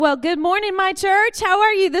Well, good morning, my church. How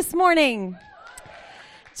are you this morning?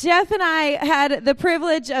 Jeff and I had the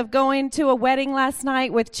privilege of going to a wedding last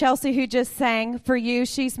night with Chelsea, who just sang for you.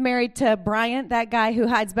 She's married to Bryant, that guy who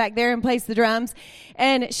hides back there and plays the drums.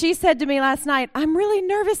 And she said to me last night, I'm really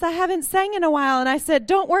nervous. I haven't sang in a while. And I said,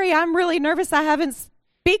 don't worry, I'm really nervous. I haven't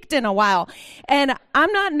speaked in a while. And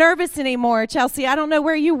I'm not nervous anymore, Chelsea. I don't know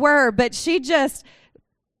where you were, but she just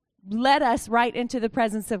led us right into the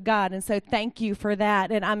presence of God. And so thank you for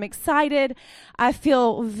that. And I'm excited. I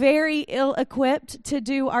feel very ill-equipped to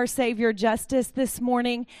do our Savior justice this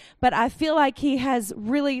morning, but I feel like he has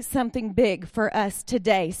really something big for us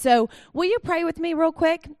today. So will you pray with me real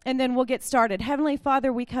quick, and then we'll get started. Heavenly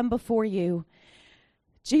Father, we come before you.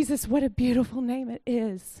 Jesus, what a beautiful name it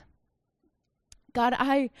is. God,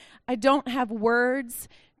 I don't have words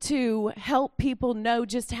to help people know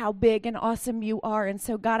just how big and awesome you are. And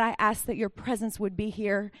so, God, I ask that your presence would be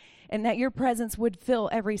here and that your presence would fill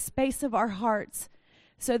every space of our hearts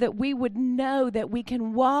so that we would know that we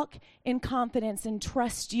can walk in confidence and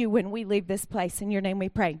trust you when we leave this place. In your name we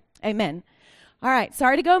pray. Amen. All right,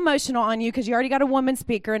 sorry to go emotional on you because you already got a woman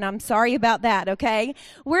speaker, and I'm sorry about that, okay?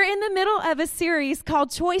 We're in the middle of a series called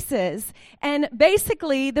Choices, and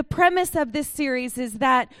basically the premise of this series is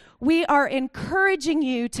that we are encouraging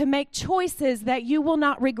you to make choices that you will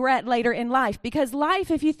not regret later in life, because life,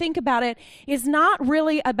 if you think about it, is not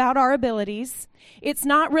really about our abilities. It's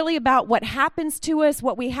not really about what happens to us,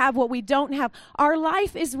 what we have, what we don't have. Our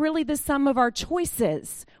life is really the sum of our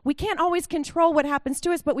choices. We can't always control what happens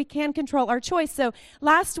to us, but we can control our choice. So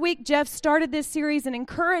last week, Jeff started this series and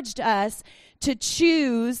encouraged us to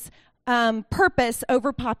choose purpose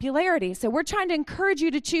over popularity. So we're trying to encourage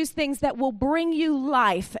you to choose things that will bring you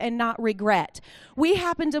life and not regret. We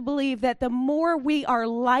happen to believe that the more we are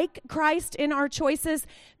like Christ in our choices,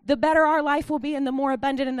 the better our life will be and the more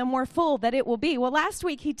abundant and the more full that it will be. Well, last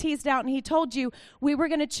week he teased out and he told you we were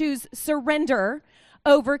going to choose surrender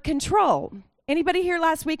over control. Anybody here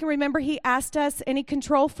last week and remember he asked us, any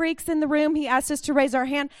control freaks in the room, he asked us to raise our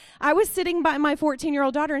hand. I was sitting by my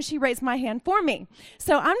 14-year-old daughter and she raised my hand for me.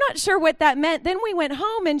 So I'm not sure what that meant. Then we went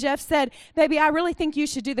home and Jeff said, baby, I really think you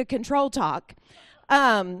should do the control talk.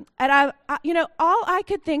 And I, all I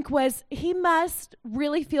could think was he must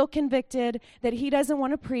really feel convicted that he doesn't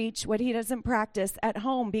want to preach what he doesn't practice at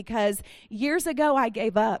home, because years ago I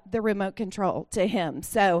gave up the remote control to him.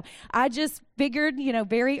 So I just figured,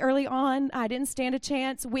 very early on, I didn't stand a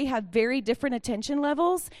chance. We have very different attention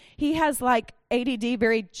levels. He has like ADD,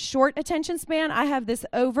 very short attention span. I have this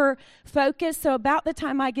over focus. So about the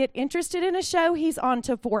time I get interested in a show, he's on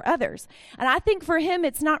to 4 others. And I think for him,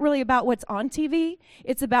 it's not really about what's on TV.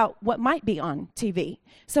 It's about what might be on TV.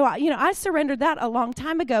 So, I surrendered that a long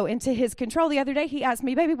time ago into his control. The other day, he asked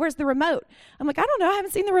me, baby, where's the remote? I'm like, I don't know. I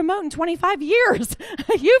haven't seen the remote in 25 years.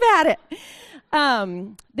 You've had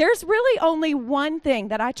it. There's really only one thing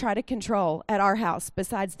that I try to control at our house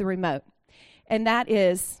besides the remote, and that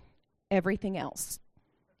is everything else.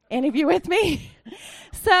 Any of you with me?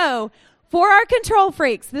 So, for our control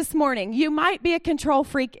freaks this morning, you might be a control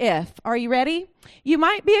freak if, are you ready? You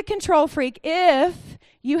might be a control freak if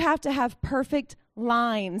you have to have perfect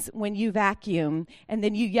lines when you vacuum, and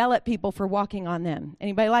then you yell at people for walking on them.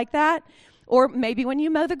 Anybody like that? Or maybe when you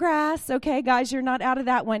mow the grass. Okay, guys, you're not out of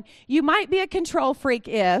that one. You might be a control freak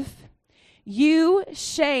if you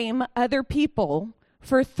shame other people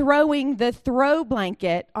for throwing the throw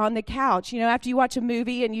blanket on the couch. After you watch a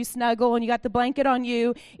movie and you snuggle and you got the blanket on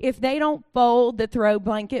you, if they don't fold the throw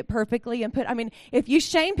blanket perfectly and if you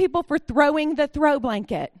shame people for throwing the throw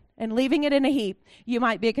blanket and leaving it in a heap, you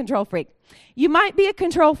might be a control freak. You might be a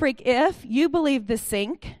control freak if you believe the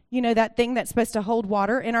sink, that thing that's supposed to hold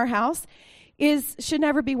water in our house, should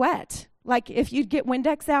never be wet. Like if you get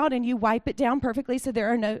Windex out and you wipe it down perfectly so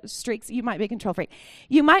there are no streaks, you might be a control freak.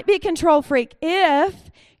 You might be a control freak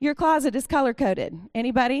if your closet is color-coded.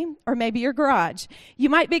 Anybody? Or maybe your garage. You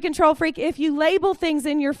might be a control freak if you label things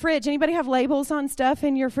in your fridge. Anybody have labels on stuff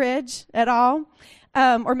in your fridge at all?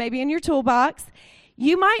 Or maybe in your toolbox.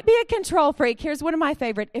 You might be a control freak. Here's one of my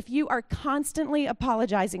favorite. If you are constantly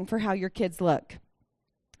apologizing for how your kids look.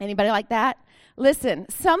 Anybody like that? Listen,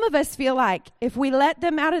 some of us feel like if we let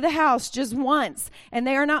them out of the house just once and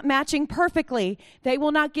they are not matching perfectly, they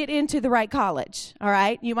will not get into the right college, all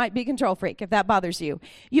right? You might be a control freak if that bothers you.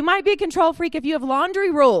 You might be a control freak if you have laundry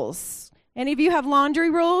rules. Any of you have laundry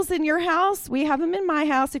rules in your house? We have them in my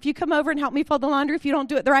house. If you come over and help me fold the laundry, if you don't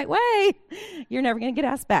do it the right way, you're never going to get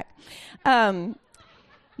asked back.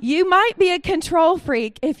 You might be a control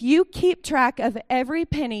freak if you keep track of every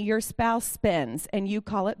penny your spouse spends and you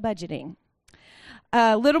call it budgeting.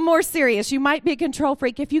 A little more serious. You might be a control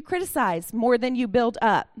freak if you criticize more than you build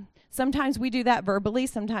up. Sometimes we do that verbally.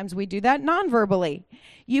 Sometimes we do that non-verbally.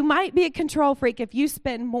 You might be a control freak if you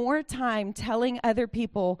spend more time telling other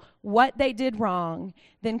people what they did wrong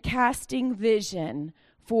than casting vision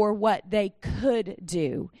for what they could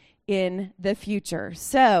do in the future.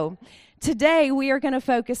 So today we are going to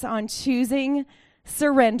focus on choosing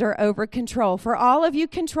surrender over control. For all of you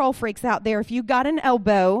control freaks out there, if you got an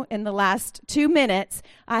elbow in the last 2 minutes,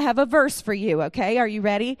 I have a verse for you, okay? Are you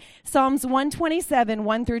ready? Psalms 127,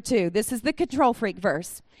 1 through 2. This is the control freak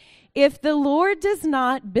verse. If the Lord does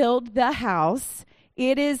not build the house,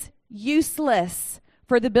 it is useless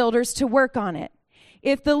for the builders to work on it.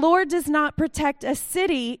 If the Lord does not protect a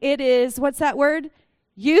city, it is, what's that word?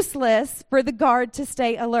 Useless for the guard to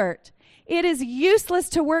stay alert. It is useless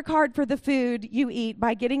to work hard for the food you eat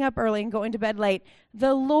by getting up early and going to bed late.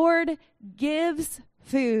 The Lord gives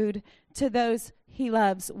food to those he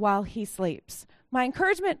loves while he sleeps. My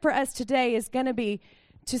encouragement for us today is going to be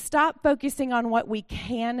to stop focusing on what we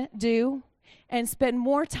can do and spend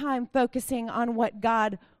more time focusing on what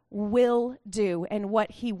God will do and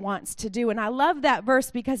what he wants to do. And I love that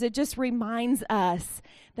verse because it just reminds us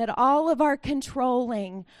that all of our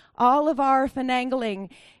controlling, all of our finagling,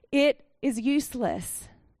 it is useless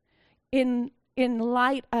in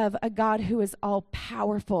light of a God who is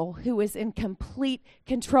all-powerful, who is in complete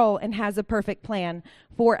control and has a perfect plan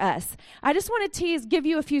for us. I just want to give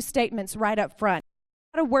you a few statements right up front.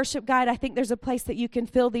 A worship guide, I think there's a place that you can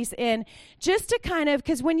fill these in just to kind of,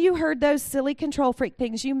 because when you heard those silly control freak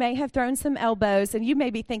things, you may have thrown some elbows and you may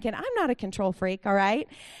be thinking, I'm not a control freak, all right?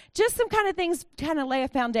 Just some kind of things kind of lay a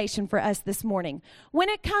foundation for us this morning. When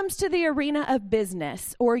it comes to the arena of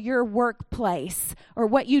business or your workplace or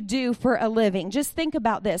what you do for a living, just think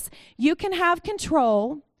about this. You can have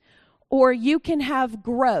control or you can have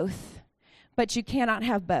growth, but you cannot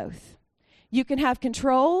have both. You can have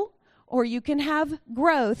control or you can have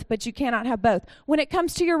growth, but you cannot have both. When it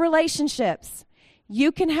comes to your relationships,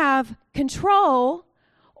 you can have control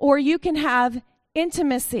or you can have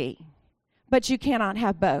intimacy, but you cannot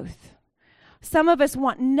have both. Some of us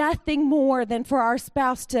want nothing more than for our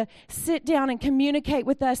spouse to sit down and communicate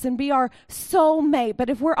with us and be our soulmate.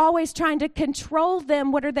 But if we're always trying to control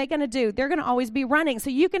them, what are they going to do? They're going to always be running.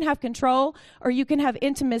 So you can have control or you can have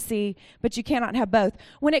intimacy, but you cannot have both.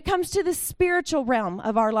 When it comes to the spiritual realm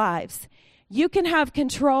of our lives, you can have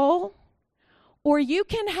control or you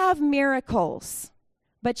can have miracles,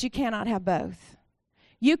 but you cannot have both.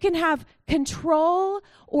 You can have control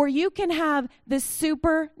or you can have the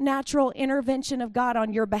supernatural intervention of God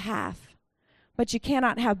on your behalf, but you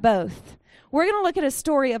cannot have both. We're going to look at a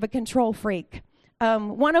story of a control freak.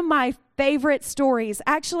 One of my favorite stories,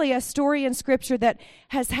 actually a story in Scripture that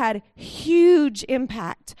has had huge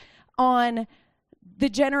impact on the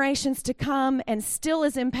generations to come and still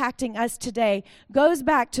is impacting us today, goes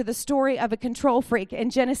back to the story of a control freak in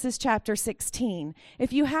Genesis chapter 16.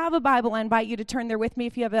 If you have a Bible, I invite you to turn there with me.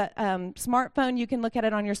 If you have a smartphone, you can look at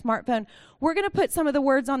it on your smartphone. We're going to put some of the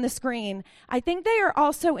words on the screen. I think they are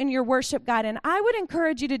also in your worship guide, and I would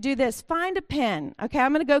encourage you to do this. Find a pen, okay?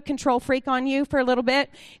 I'm going to go control freak on you for a little bit.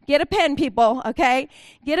 Get a pen, people, okay?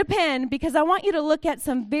 Get a pen because I want you to look at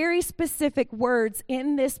some very specific words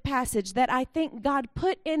in this passage that I think God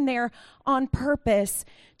put in there on purpose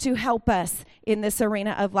to help us in this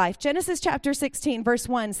arena of life. Genesis chapter 16, verse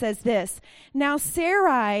 1 says this, Now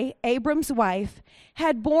Sarai, Abram's wife,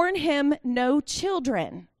 had borne him no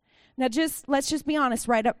children. Now let's just be honest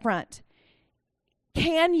right up front.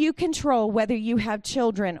 Can you control whether you have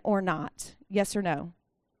children or not? Yes or no?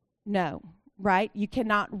 No, right? You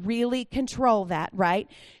cannot really control that, right?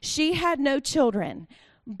 She had no children,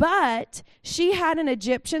 but she had an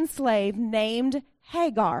Egyptian slave named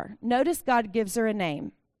Hagar. Notice God gives her a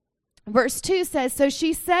name. Verse 2 says, So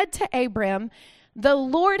she said to Abram, The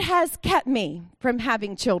Lord has kept me from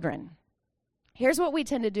having children. Here's what we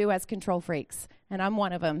tend to do as control freaks, and I'm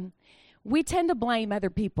one of them. We tend to blame other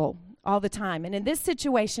people all the time. And in this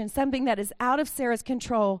situation, something that is out of Sarah's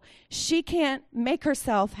control, she can't make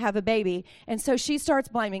herself have a baby, and so she starts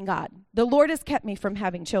blaming God. The Lord has kept me from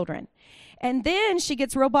having children. And then she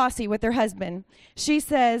gets real bossy with her husband. She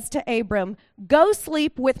says to Abram, Go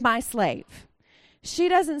sleep with my slave. She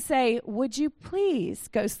doesn't say, Would you please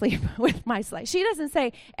go sleep with my slave? She doesn't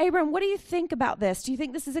say, Abram, what do you think about this? Do you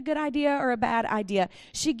think this is a good idea or a bad idea?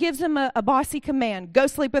 She gives him a bossy command, Go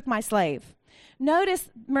sleep with my slave. Notice,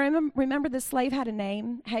 remember the slave had a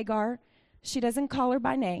name, Hagar. She doesn't call her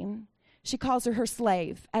by name. She calls her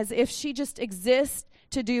slave, as if she just exists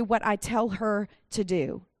to do what I tell her to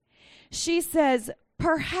do. She says,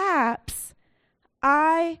 Perhaps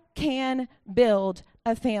I can build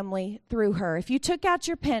a family through her. If you took out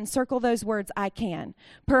your pen, circle those words, I can.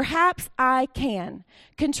 Perhaps I can.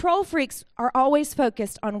 Control freaks are always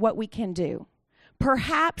focused on what we can do.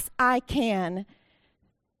 Perhaps I can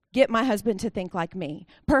get my husband to think like me.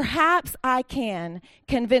 Perhaps I can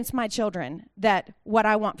convince my children that what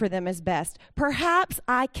I want for them is best. Perhaps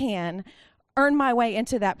I can earn my way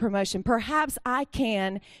into that promotion. Perhaps I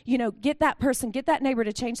can, get that person, get that neighbor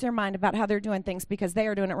to change their mind about how they're doing things because they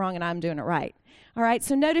are doing it wrong and I'm doing it right. All right,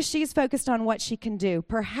 so notice she's focused on what she can do.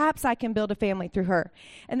 Perhaps I can build a family through her.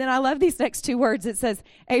 And then I love these next two words. It says,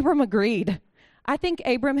 Abram agreed. I think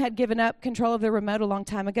Abram had given up control of the remote a long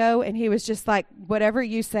time ago, and he was just like, whatever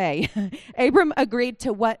you say. Abram agreed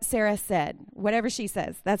to what Sarah said. Whatever she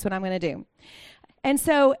says, that's what I'm going to do. And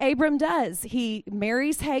so Abram does. He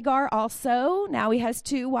marries Hagar also. Now he has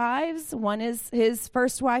two wives. One is his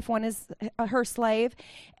first wife, one is her slave.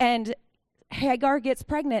 And Hagar gets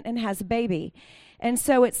pregnant and has a baby. And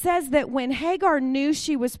so it says that when Hagar knew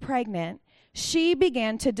she was pregnant, she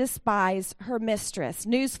began to despise her mistress.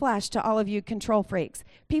 Newsflash to all of you control freaks.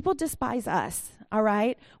 People despise us, all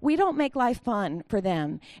right? We don't make life fun for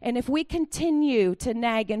them. And if we continue to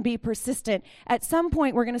nag and be persistent, at some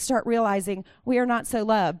point we're going to start realizing we are not so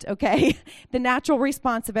loved, okay? The natural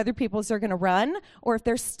response of other people is they're going to run, or if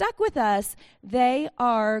they're stuck with us, they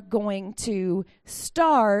are going to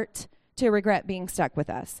start to regret being stuck with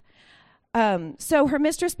us. So her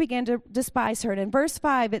mistress began to despise her. And in verse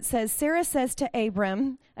 5, it says, Sarah says to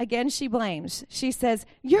Abram, again, she blames. She says,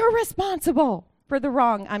 you're responsible for the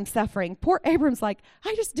wrong I'm suffering. Poor Abram's like,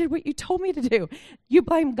 I just did what you told me to do. You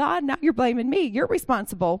blame God, now you're blaming me. You're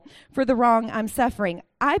responsible for the wrong I'm suffering.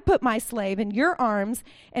 I put my slave in your arms,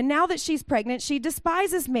 and now that she's pregnant, she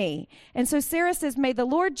despises me. And so Sarah says, may the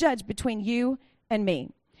Lord judge between you and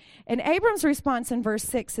me. And Abram's response in verse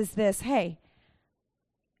 6 is this, hey,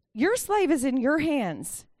 your slave is in your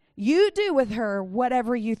hands. You do with her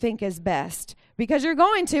whatever you think is best, because you're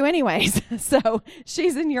going to anyways. So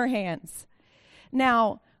she's in your hands.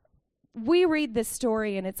 Now, we read this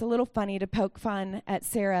story, and it's a little funny to poke fun at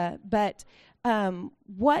Sarah, but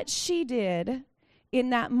what she did in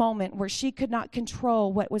that moment where she could not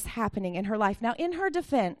control what was happening in her life. Now, in her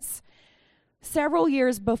defense, several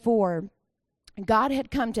years before, God had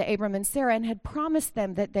come to Abram and Sarah and had promised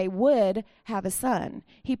them that they would have a son.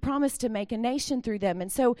 He promised to make a nation through them. And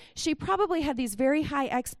so she probably had these very high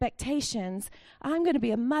expectations. I'm going to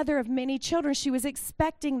be a mother of many children. She was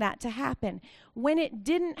expecting that to happen. When it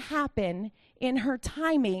didn't happen in her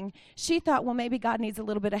timing, she thought, well, maybe God needs a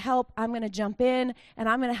little bit of help. I'm going to jump in and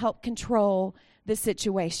I'm going to help control the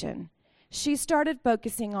situation. She started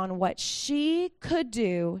focusing on what she could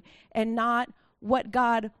do and not what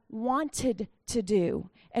God wanted to do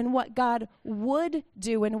and what God would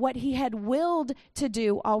do and what he had willed to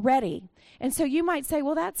do already. And so you might say,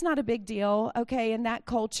 well, that's not a big deal. Okay, in that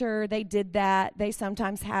culture, they did that. They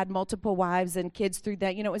sometimes had multiple wives and kids through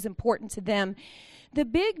that. It was important to them. The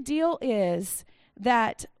big deal is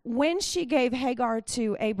that when she gave Hagar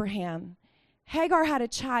to Abraham, Hagar had a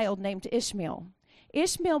child named Ishmael.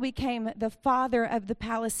 Ishmael became the father of the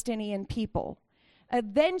Palestinian people.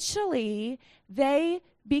 Eventually, they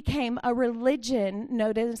became a religion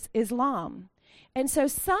known as Islam. And so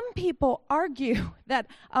some people argue that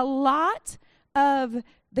a lot of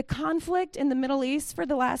the conflict in the Middle East for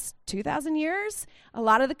the last 2,000 years, a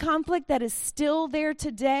lot of the conflict that is still there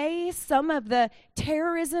today, some of the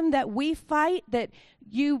terrorism that we fight, that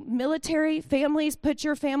you military families put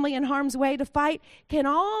your family in harm's way to fight, can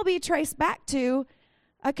all be traced back to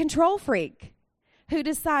a control freak who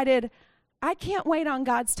decided, I can't wait on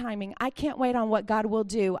God's timing. I can't wait on what God will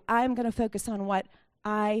do. I'm going to focus on what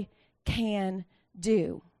I can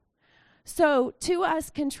do. So to us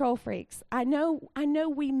control freaks, I know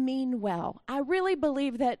we mean well. I really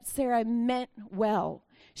believe that Sarah meant well.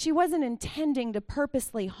 She wasn't intending to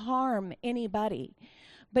purposely harm anybody,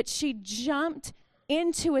 but she jumped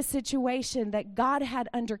into a situation that God had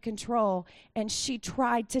under control, and she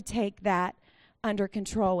tried to take that under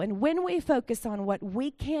control. And when we focus on what we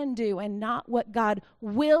can do and not what God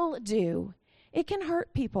will do, it can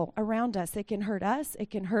hurt people around us. It can hurt us. It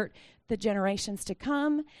can hurt the generations to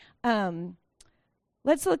come.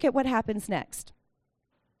 Let's look at what happens next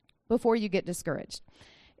before you get discouraged.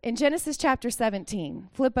 In Genesis chapter 17,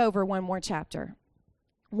 flip over one more chapter.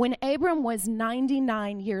 When Abram was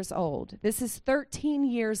 99 years old, this is 13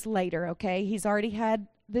 years later, okay? He's already had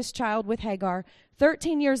this child with Hagar.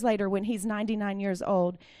 13 years later, when he's 99 years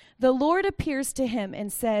old, the Lord appears to him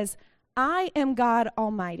and says, I am God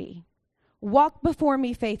Almighty. Walk before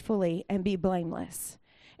me faithfully and be blameless.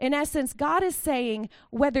 In essence, God is saying,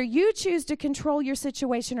 whether you choose to control your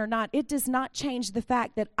situation or not, it does not change the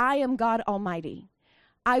fact that I am God Almighty.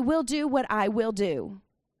 I will do what I will do.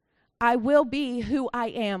 I will be who I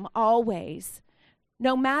am always,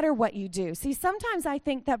 no matter what you do. See, sometimes I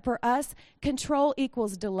think that for us, control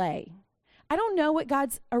equals delay. I don't know what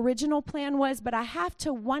God's original plan was, but I have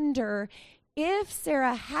to wonder if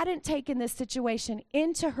Sarah hadn't taken this situation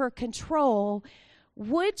into her control,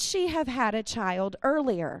 would she have had a child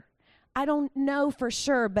earlier? I don't know for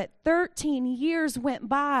sure, but 13 years went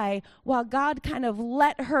by while God kind of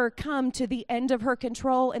let her come to the end of her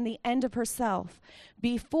control and the end of herself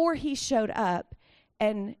before he showed up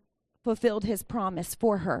and fulfilled his promise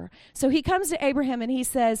for her. So he comes to Abraham and he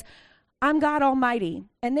says, I'm God Almighty.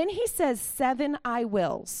 And then he says 7 I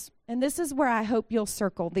wills. And this is where I hope you'll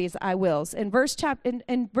circle these I wills. In verse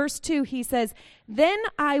 2, he says, then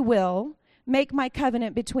I will make my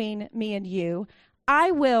covenant between me and you.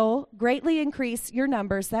 I will greatly increase your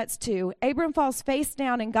numbers. That's 2. Abram falls face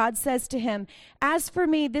down and God says to him, as for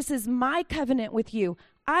me, this is my covenant with you.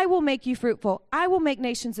 I will make you fruitful. I will make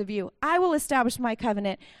nations of you. I will establish my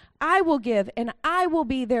covenant. I will give and I will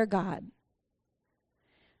be their God.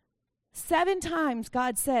 7 times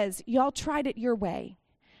God says, y'all tried it your way.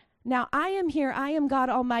 Now I am here, I am God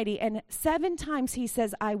Almighty, and 7 times he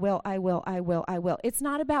says, I will, I will, I will, I will. It's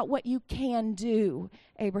not about what you can do,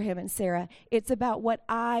 Abraham and Sarah. It's about what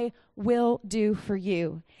I will do for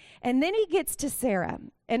you. And then he gets to Sarah.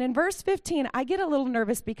 And in verse 15, I get a little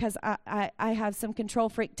nervous because I have some control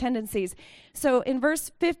freak tendencies. So in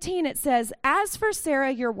verse 15, it says, as for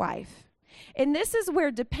Sarah, your wife. And this is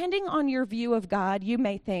where, depending on your view of God, you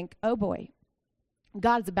may think, oh boy,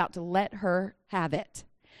 God's about to let her have it.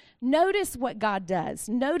 Notice what God does.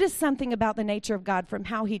 Notice something about the nature of God from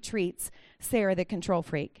how he treats Sarah, the control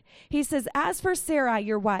freak. He says, as for Sarai,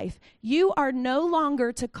 your wife, you are no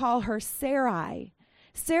longer to call her Sarai.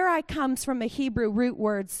 Sarai comes from a Hebrew root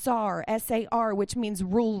word, sar, S-A-R, which means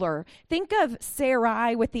ruler. Think of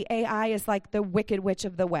Sarai with the A-I as like the wicked witch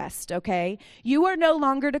of the West, okay? You are no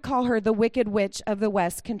longer to call her the wicked witch of the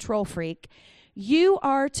West, control freak. You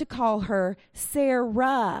are to call her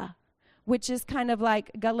Sarah, which is kind of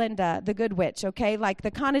like Galinda, the good witch, okay? Like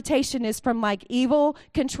the connotation is from like evil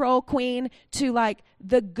control queen to like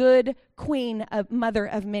the good queen of mother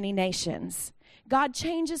of many nations. God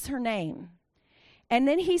changes her name. And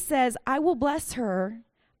then he says, I will bless her.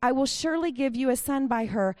 I will surely give you a son by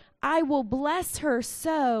her. I will bless her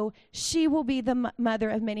so she will be the mother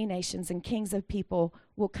of many nations and kings of people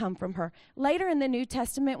will come from her. Later in the New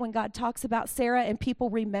Testament, when God talks about Sarah and people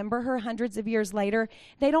remember her hundreds of years later,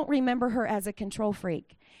 they don't remember her as a control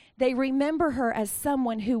freak. They remember her as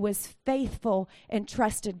someone who was faithful and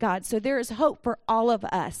trusted God. So there is hope for all of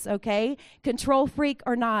us, okay? Control freak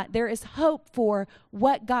or not, there is hope for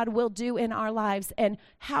what God will do in our lives and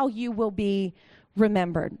how you will be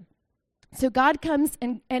remembered. So God comes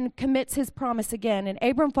and commits his promise again, and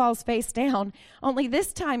Abram falls face down. Only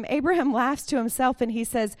this time, Abraham laughs to himself, and he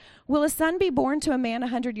says, will a son be born to a man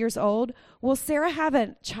 100 years old? Will Sarah have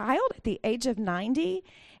a child at the age of 90?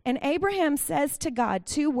 And Abraham says to God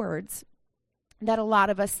 2 words that a lot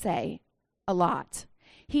of us say a lot.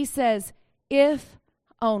 He says, if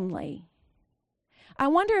only. I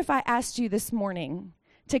wonder if I asked you this morning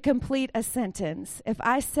to complete a sentence. If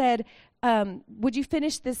I said, would you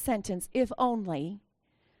finish this sentence, if only,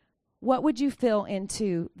 what would you fill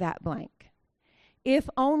into that blank? If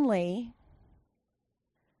only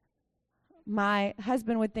my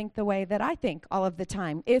husband would think the way that I think all of the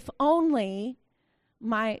time. If only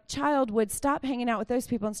my child would stop hanging out with those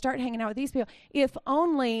people and start hanging out with these people. If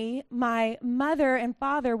only my mother and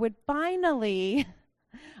father would finally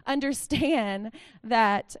understand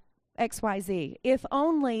that XYZ. If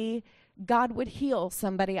only God would heal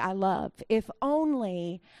somebody I love. If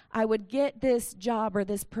only I would get this job or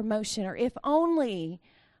this promotion, or if only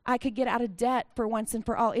I could get out of debt for once and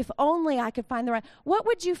for all. If only I could find the right. What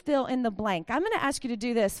would you fill in the blank? I'm going to ask you to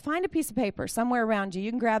do this. Find a piece of paper somewhere around you.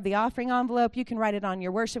 You can grab the offering envelope. You can write it on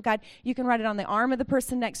your worship guide. You can write it on the arm of the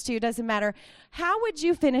person next to you. Doesn't matter. How would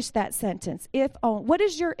you finish that sentence? What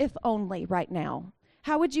is your if only right now?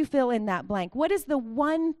 How would you fill in that blank? What is the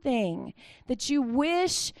one thing that you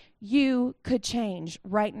wish you could change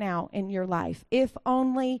right now in your life? If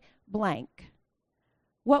only blank.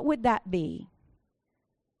 What would that be?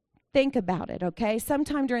 Think about it, okay?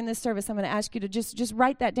 Sometime during this service, I'm going to ask you to just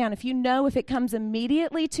write that down. If you know if it comes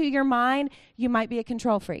immediately to your mind, you might be a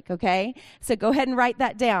control freak, okay? So go ahead and write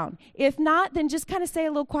that down. If not, then just kind of say a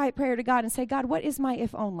little quiet prayer to God and say, God, what is my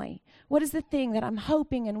if only? What is the thing that I'm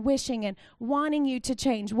hoping and wishing and wanting you to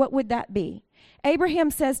change? What would that be? Abraham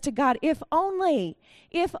says to God, if only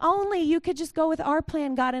you could just go with our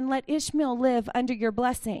plan, God, and let Ishmael live under your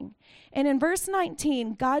blessing. And in verse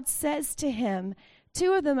 19, God says to him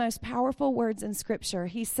two of the most powerful words in Scripture.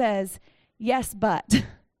 He says, yes, but.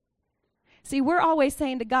 See, we're always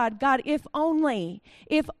saying to God, God, if only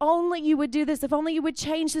you would do this, if only you would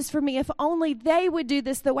change this for me, if only they would do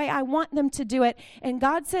this the way I want them to do it. And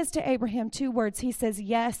God says to Abraham two words. He says,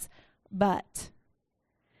 yes, but.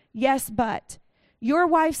 Yes, but. Your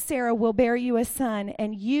wife Sarah will bear you a son,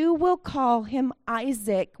 and you will call him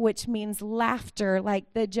Isaac, which means laughter,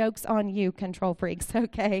 like the joke's on you, control freaks,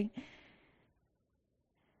 okay?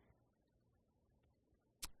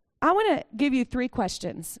 I want to give you 3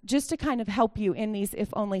 questions just to kind of help you in these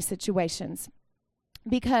if-only situations,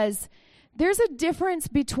 because there's a difference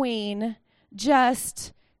between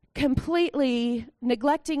just completely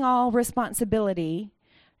neglecting all responsibility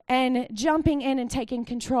and jumping in and taking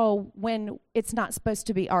control when it's not supposed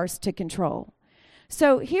to be ours to control.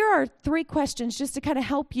 So here are 3 questions just to kind of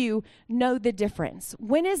help you know the difference.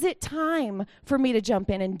 When is it time for me to jump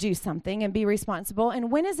in and do something and be responsible?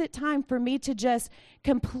 And when is it time for me to just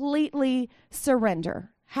completely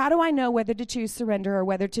surrender? How do I know whether to choose surrender or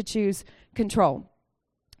whether to choose control?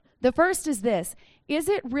 The first is this: is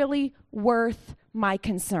it really worth my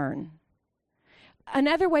concern?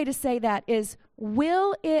 Another way to say that is,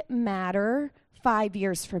 will it matter 5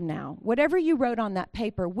 years from now? Whatever you wrote on that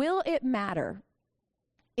paper, will it matter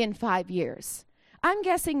in 5 years? I'm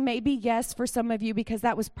guessing maybe yes for some of you, because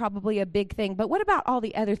that was probably a big thing. But what about all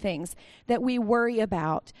the other things that we worry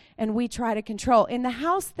about and we try to control? In the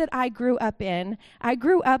house that I grew up in, I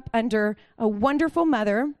grew up under a wonderful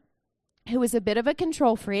mother who was a bit of a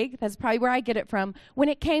control freak. That's probably where I get it from. When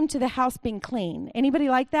it came to the house being clean. Anybody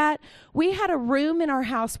like that? We had a room in our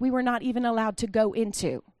house we were not even allowed to go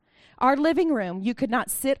into. Our living room, you could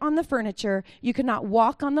not sit on the furniture. You could not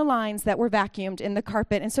walk on the lines that were vacuumed in the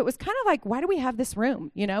carpet. And so it was kind of like, why do we have this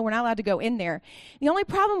room? You know, we're not allowed to go in there. The only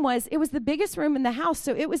problem was it was the biggest room in the house,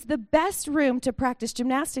 so it was the best room to practice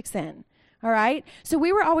gymnastics in. All right? So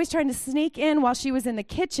we were always trying to sneak in while she was in the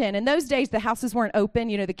kitchen. In those days, the houses weren't open.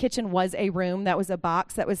 You know, the kitchen was a room. That was a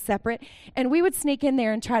box that was separate. And we would sneak in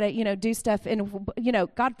there and try to, do stuff. And,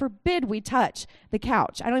 God forbid we touch the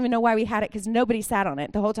couch. I don't even know why we had it, because nobody sat on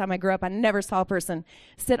it. The whole time I grew up, I never saw a person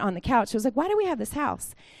sit on the couch. It was like, why do we have this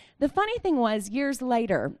house? The funny thing was, years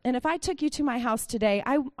later, and if I took you to my house today,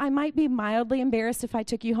 I might be mildly embarrassed if I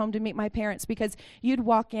took you home to meet my parents, because you'd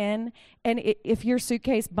walk in, and if your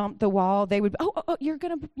suitcase bumped the wall, they would, you're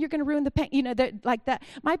gonna ruin the paint, like that.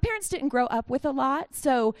 My parents didn't grow up with a lot,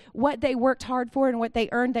 so what they worked hard for and what they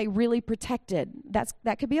earned, they really protected.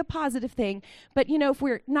 That could be a positive thing, but if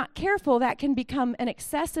we're not careful, that can become an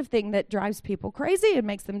excessive thing that drives people crazy and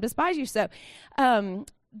makes them despise you. So,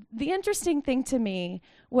 the interesting thing to me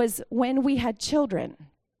was when we had children,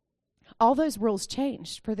 all those rules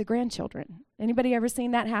changed for the grandchildren. Anybody ever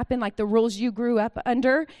seen that happen? Like the rules you grew up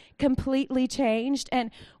under completely changed.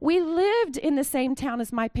 And we lived in the same town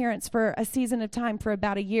as my parents for a season of time for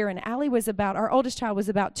about a year. And Allie our oldest child was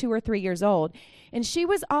about 2 or 3 years old. And she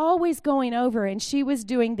was always going over and she was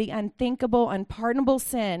doing the unthinkable, unpardonable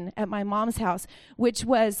sin at my mom's house, which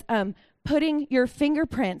was putting your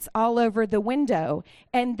fingerprints all over the window.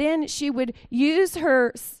 And then she would use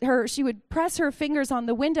she would press her fingers on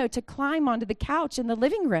the window to climb onto the couch in the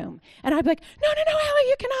living room. And I'd be like, no, Allie,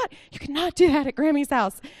 you cannot do that at Grammy's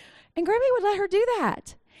house. And Grammy would let her do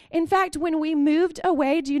that. In fact, when we moved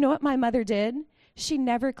away, do you know what my mother did? She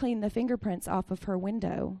never cleaned the fingerprints off of her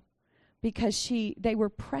window, because they were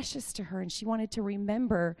precious to her and she wanted to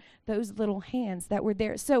remember those little hands that were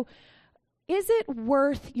there. So, is it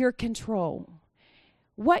worth your control?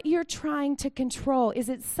 What you're trying to control, is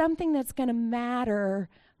it something that's going to matter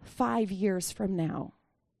 5 years from now?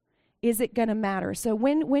 Is it going to matter? So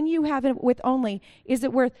when you have it with only, is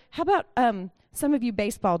it worth, how about some of you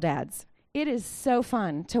baseball dads? It is so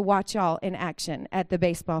fun to watch y'all in action at the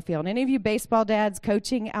baseball field. Any of you baseball dads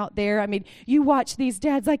coaching out there, I mean, you watch these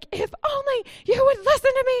dads like, if only you would listen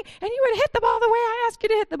to me and you would hit the ball the way I asked you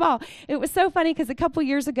to hit the ball. It was so funny because a couple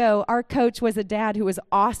years ago, our coach was a dad who was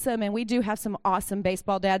awesome, and we do have some awesome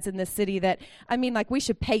baseball dads in this city that, I mean, like, we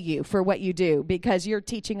should pay you for what you do because you're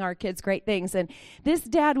teaching our kids great things. And this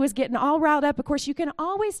dad was getting all riled up. Of course, you can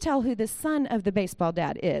always tell who the son of the baseball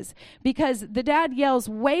dad is because the dad yells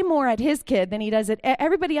way more at his his kid than he does it.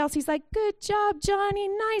 Everybody else, he's like, good job, Johnny,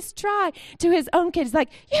 nice try. To his own kid, he's like,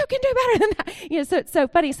 you can do better than that. So it's so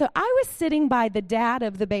funny. So I was sitting by the dad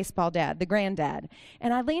of the baseball dad, the granddad,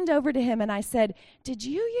 and I leaned over to him and I said, did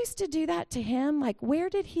you used to do that to him? Like, where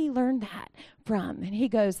did he learn that from? And he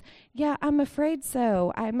goes, yeah, I'm afraid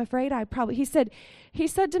so. I'm afraid I probably, he said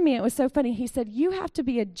to me, it was so funny, he said, you have to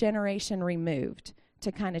be a generation removed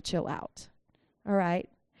to kind of chill out. All right?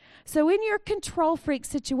 So in your control freak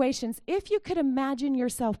situations, if you could imagine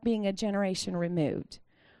yourself being a generation removed,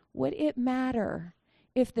 would it matter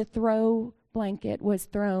if the throw blanket was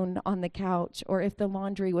thrown on the couch, or if the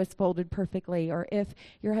laundry was folded perfectly, or if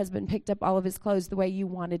your husband picked up all of his clothes the way you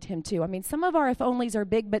wanted him to? I mean, some of our if-onlys are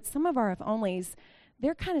big, but some of our if-onlys,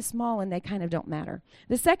 they're kind of small and they kind of don't matter.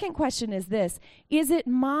 The second question is this: is it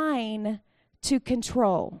mine to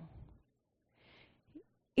control?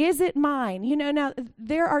 Is it mine? Now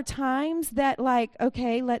there are times that, like,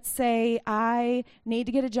 okay, let's say I need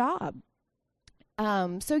to get a job.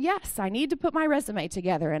 So yes, I need to put my resume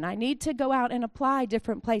together and I need to go out and apply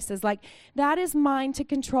different places. Like, that is mine to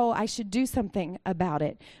control. I should do something about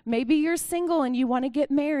it. Maybe you're single and you want to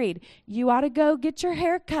get married. You ought to go get your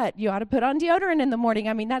hair cut. You ought to put on deodorant in the morning.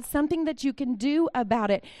 I mean, that's something that you can do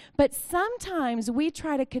about it. But sometimes we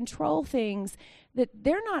try to control things that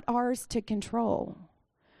they're not ours to control.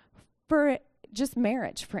 For just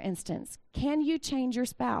marriage, for instance, can you change your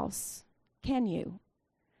spouse? Can you?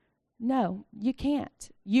 No, you can't.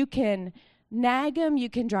 You can nag them, you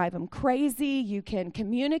can drive them crazy, you can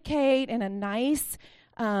communicate in a nice,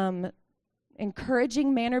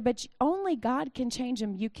 encouraging manner, but only God can change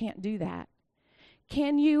them. You can't do that.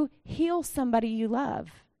 Can you heal somebody you love?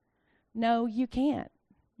 No, you can't.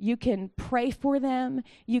 You can pray for them,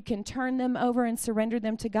 you can turn them over and surrender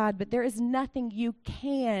them to God, but there is nothing you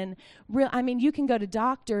can you can go to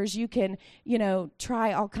doctors, you can,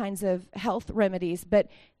 try all kinds of health remedies, but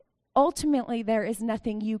ultimately there is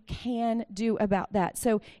nothing you can do about that.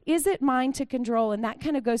 So is it mine to control? And that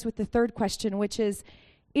kind of goes with the third question, which is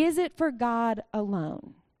it for God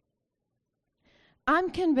alone? I'm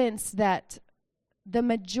convinced that the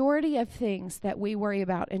majority of things that we worry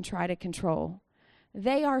about and try to control,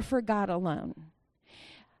 they are for God alone.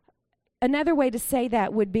 Another way to say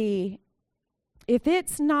that would be, if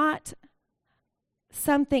it's not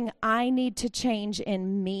something I need to change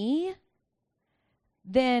in me,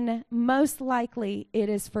 then most likely it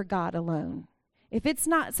is for God alone. If it's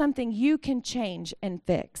not something you can change and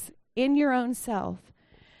fix in your own self,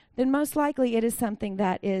 then most likely it is something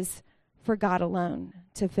that is for God alone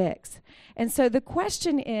to fix. And so the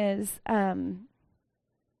question is,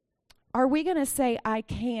 are we going to say, I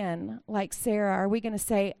can, like Sarah? Are we going to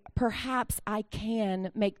say, perhaps I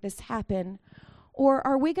can make this happen? Or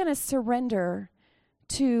are we going to surrender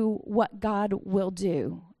to what God will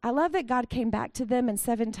do? I love that God came back to them, and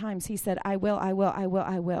 7 times he said, I will, I will, I will,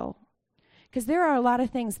 I will. Because there are a lot of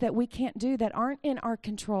things that we can't do that aren't in our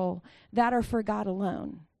control, that are for God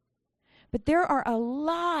alone. But there are a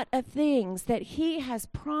lot of things that he has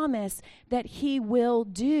promised that he will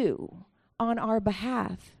do on our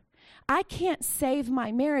behalf. I can't save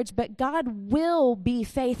my marriage, but God will be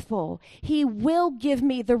faithful. He will give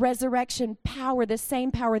me the resurrection power, the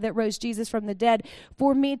same power that rose Jesus from the dead,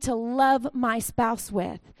 for me to love my spouse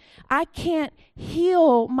with. I can't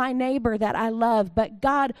heal my neighbor that I love, but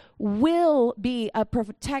God will be a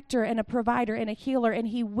protector and a provider and a healer, and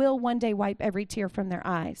he will one day wipe every tear from their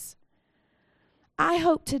eyes. I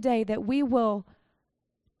hope today that we will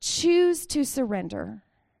choose to surrender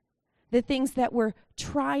the things that we're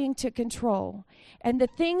trying to control, and the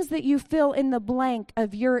things that you fill in the blank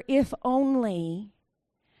of your if only,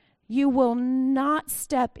 you will not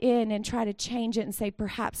step in and try to change it and say,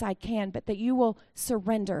 perhaps I can, but that you will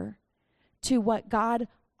surrender to what God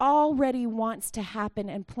already wants to happen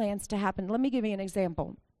and plans to happen. Let me give you an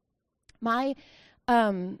example. My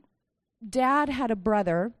dad had a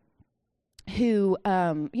brother who,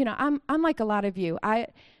 I'm like a lot of you.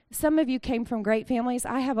 Some of you came from great families.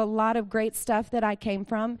 I have a lot of great stuff that I came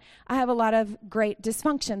from. I have a lot of great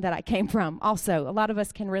dysfunction that I came from also. A lot of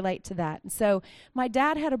us can relate to that. And so my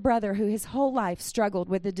dad had a brother who his whole life struggled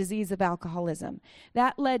with the disease of alcoholism.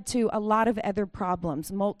 That led to a lot of other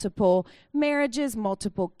problems, multiple marriages,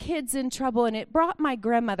 multiple kids in trouble, and it brought my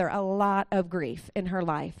grandmother a lot of grief in her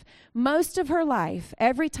life. Most of her life,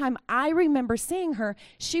 every time I remember seeing her,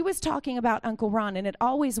 she was talking about Uncle Ron, and it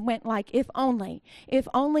always went like, if only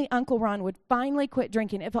Uncle Ron would finally quit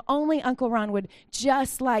drinking, if only Uncle Ron would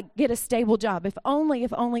just get a stable job, if only.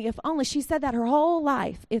 She said that her whole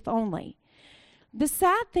life, if only. The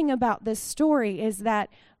sad thing about this story is that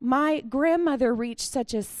my grandmother reached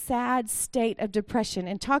such a sad state of depression,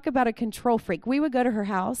 and talk about a control freak. We would go to her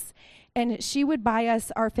house, and she would buy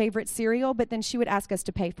us our favorite cereal, but then she would ask us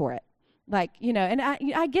to pay for it. Like, and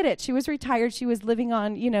I get it. She was retired. She was living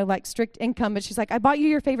on, like strict income, but she's like, I bought you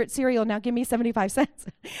your favorite cereal. Now give me 75 cents.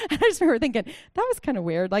 And I just remember thinking, that was kind of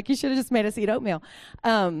weird. Like, you should have just made us eat oatmeal.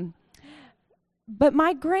 But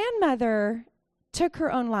my grandmother took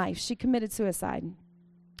her own life. She committed suicide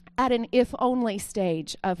at an if-only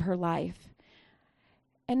stage of her life.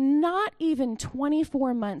 And not even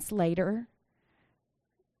 24 months later,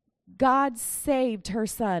 God saved her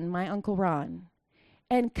son, my Uncle Ron,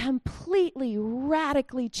 and completely,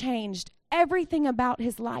 radically changed everything about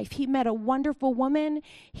his life. He met a wonderful woman.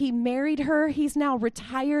 He married her. He's now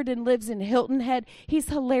retired and lives in Hilton Head. He's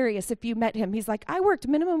hilarious if you met him. He's like, I worked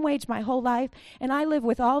minimum wage my whole life, and I live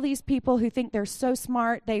with all these people who think they're so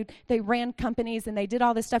smart. They ran companies, and they did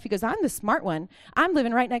all this stuff. He goes, I'm the smart one. I'm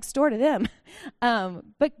living right next door to them.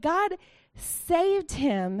 But God saved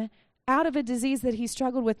him out of a disease that he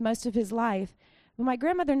struggled with most of his life. But my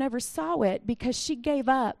grandmother never saw it because she gave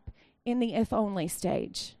up in the if-only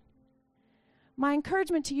stage. My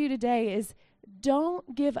encouragement to you today is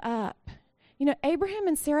don't give up. Abraham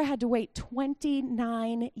and Sarah had to wait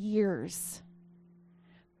 29 years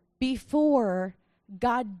before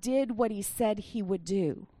God did what he said he would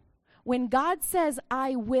do. When God says,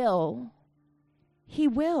 I will, he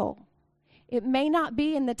will. It may not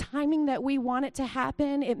be in the timing that we want it to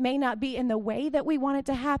happen. It may not be in the way that we want it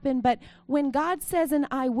to happen. But when God says an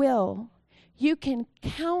I will, you can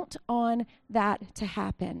count on that to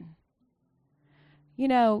happen.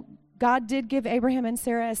 God did give Abraham and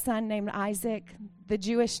Sarah a son named Isaac. The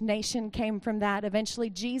Jewish nation came from that. Eventually,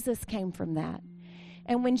 Jesus came from that.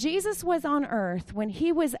 And when Jesus was on earth, when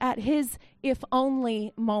he was at his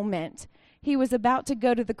if-only moment, he was about to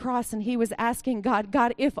go to the cross, and he was asking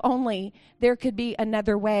God, if only there could be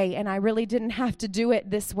another way, and I really didn't have to do it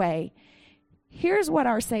this way. Here's what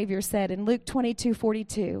our Savior said in Luke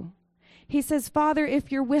 22:42. He says, Father, if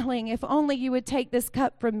you're willing, if only you would take this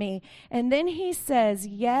cup from me. And then he says,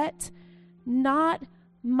 yet not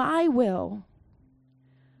my will,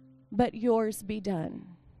 but yours be done.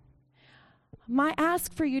 My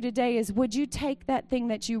ask for you today is, would you take that thing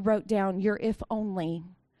that you wrote down, your if only,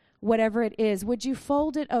 whatever it is, would you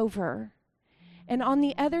fold it over? And on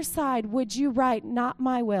the other side, would you write, not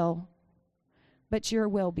my will, but your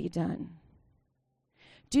will be done?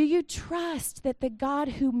 Do you trust that the God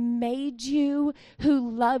who made you, who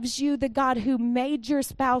loves you, the God who made your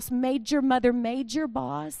spouse, made your mother, made your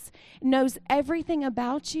boss, knows everything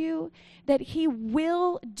about you, that he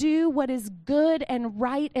will do what is good and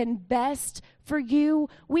right and best for you?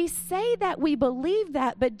 We say that we believe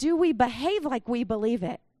that, but do we behave like we believe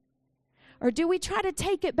it? Or do we try to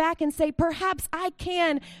take it back and say, perhaps I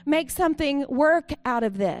can make something work out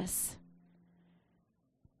of this?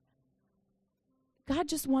 God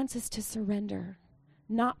just wants us to surrender.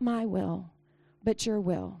 Not my will, but your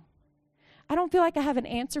will. I don't feel like I have an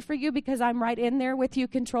answer for you because I'm right in there with you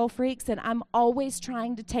control freaks, and I'm always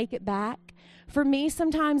trying to take it back. For me,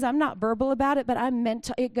 sometimes I'm not verbal about it, but I'm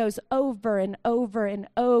mental. It goes over and over and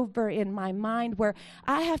over in my mind where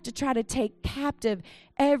I have to try to take captive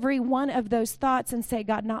every one of those thoughts and say,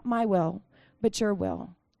 God, not my will, but your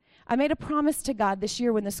will. I made a promise to God this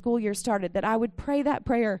year when the school year started that I would pray that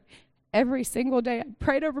prayer every single day. I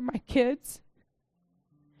prayed over my kids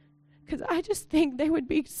because I just think they would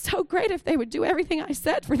be so great if they would do everything I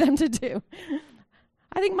said for them to do.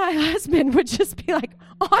 I think my husband would just be like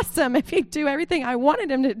awesome if he'd do everything I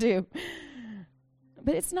wanted him to do.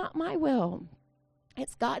 But it's not my will.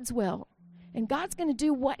 It's God's will. And God's going to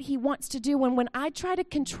do what he wants to do. And when I try to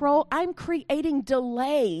control, I'm creating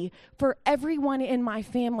delay for everyone in my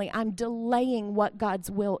family. I'm delaying what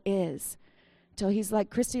God's will is. Till he's like,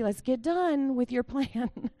 Christy, let's get done with your plan.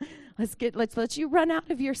 Let's let you run out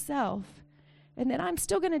of yourself. And then I'm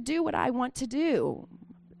still going to do what I want to do.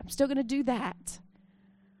 I'm still going to do that.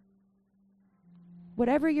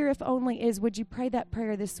 Whatever your if only is, would you pray that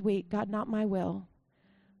prayer this week? God, not my will,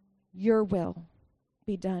 your will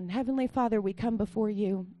be done. Heavenly Father, we come before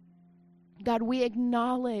you. God, we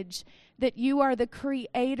acknowledge that you are the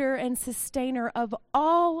creator and sustainer of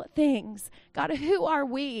all things. God, who are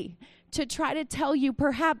we to try to tell you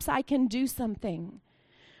perhaps I can do something?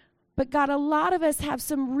 But God, a lot of us have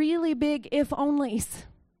some really big if-onlys.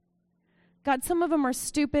 God, some of them are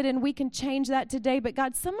stupid and we can change that today, but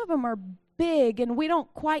God, some of them are big and we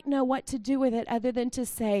don't quite know what to do with it other than to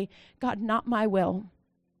say, God, not my will,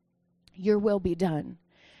 your will be done.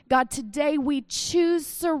 God, today we choose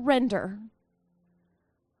surrender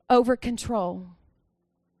over control.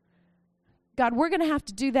 God, we're going to have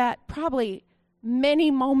to do that probably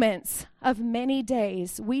many moments of many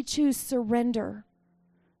days. We choose surrender.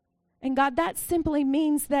 And God, that simply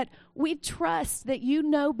means that we trust that you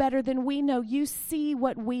know better than we know. You see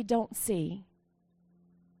what we don't see.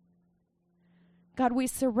 God, we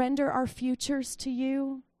surrender our futures to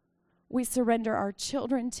you. We surrender our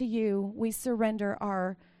children to you. We surrender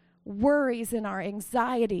our worries and our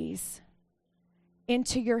anxieties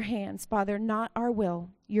into your hands. Father, not our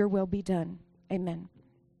will, your will be done. Amen.